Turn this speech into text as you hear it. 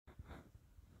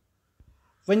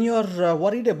When you're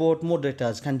worried about more data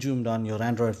is consumed on your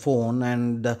Android phone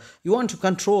and you want to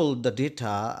control the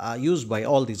data used by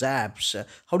all these apps,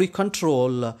 how do you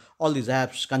control all these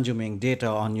apps consuming data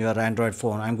on your Android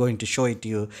phone? I'm going to show it to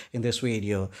you in this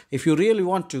video. If you really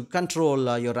want to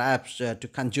control your apps to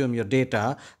consume your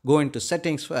data, go into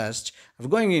settings first.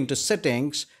 Going into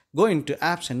settings, go into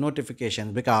apps and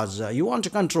notifications because you want to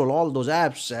control all those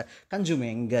apps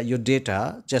consuming your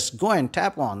data. Just go and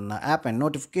tap on app and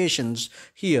notifications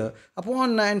here.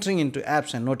 Upon entering into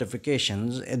apps and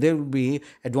notifications, there will be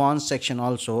advanced section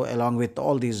also along with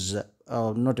all these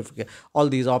all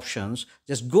these options.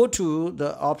 Just go to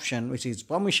the option which is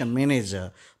permission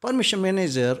manager. Permission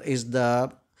manager is the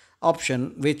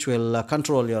option which will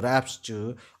control your apps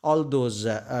to all those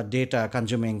data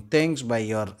consuming things by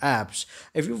your apps.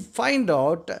 If you find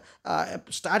out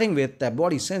starting with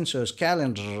body sensors,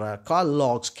 calendar, call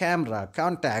logs, camera,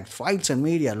 contact, files and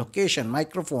media, location,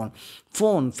 microphone,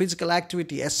 phone, physical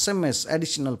activity, SMS,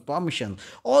 additional permission,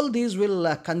 all these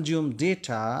will consume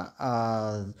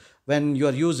data when you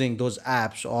are using those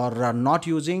apps or not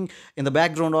using. In the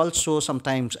background also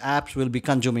sometimes apps will be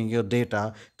consuming your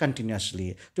data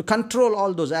continuously. To control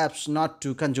all those apps not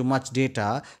to consume much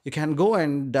data, you can go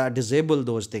and disable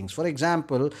those things. For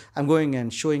example, I'm going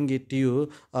and showing it to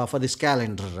you for this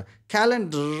calendar.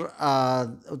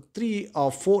 Three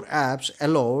or four apps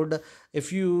allowed.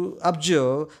 If you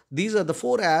observe, these are the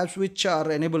four apps which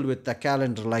are enabled with the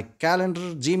calendar, like calendar,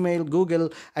 Gmail, Google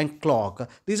and clock.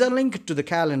 These are linked to the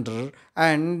calendar,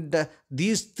 and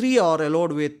these three are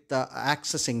allowed with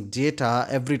accessing data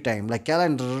every time. Like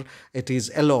calendar, it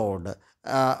is allowed.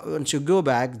 Once you go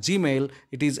back, Gmail,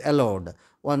 it is allowed.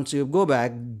 Once you go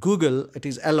back, Google, it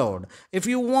is allowed. If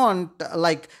you want,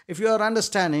 like if you are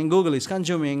understanding Google is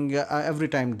consuming every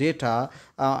time data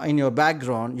in your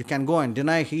background, you can go and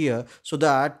deny here, so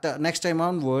that next time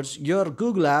onwards your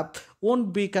Google app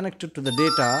won't be connected to the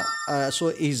data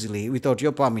so easily without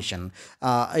your permission.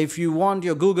 If you want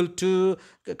your Google to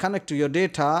connect to your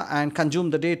data and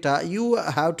consume the data, you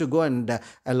have to go and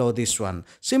allow this one.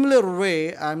 Similar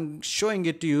way, I'm showing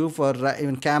it to you for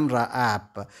even camera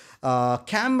app.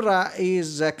 Camera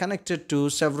is connected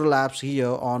to several apps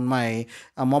here on my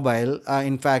mobile.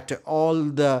 In fact, all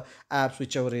the apps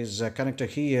whichever is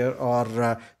connected here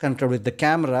or connected with the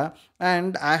camera,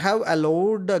 and I have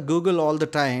allowed Google all the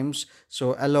times,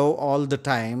 so allow all the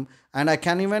time, and I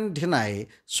can even deny.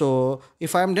 So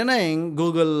if I'm denying,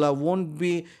 Google won't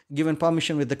be given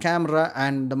permission with the camera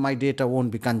and my data won't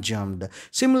be consumed.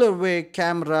 Similar way,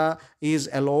 camera is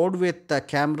allowed with the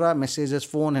camera, messages,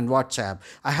 phone and WhatsApp.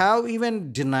 I have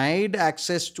even denied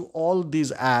access to all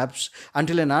these apps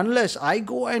until and unless I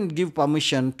go and give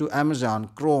permission to Amazon,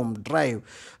 Chrome,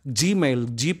 Drive, Gmail,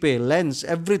 GPay, Lens,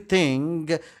 everything.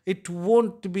 It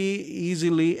won't be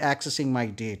easily accessing my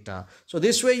data. So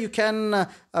this way you can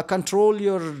control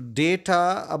your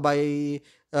data by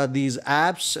these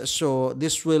apps. So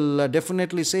this will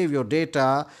definitely save your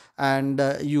data, and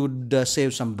you'd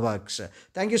save some bucks.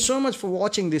 Thank you so much for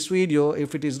watching this video.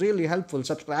 If it is really helpful,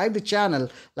 subscribe the channel,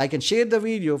 like and share the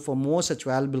video for more such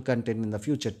valuable content in the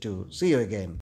future too. See you again.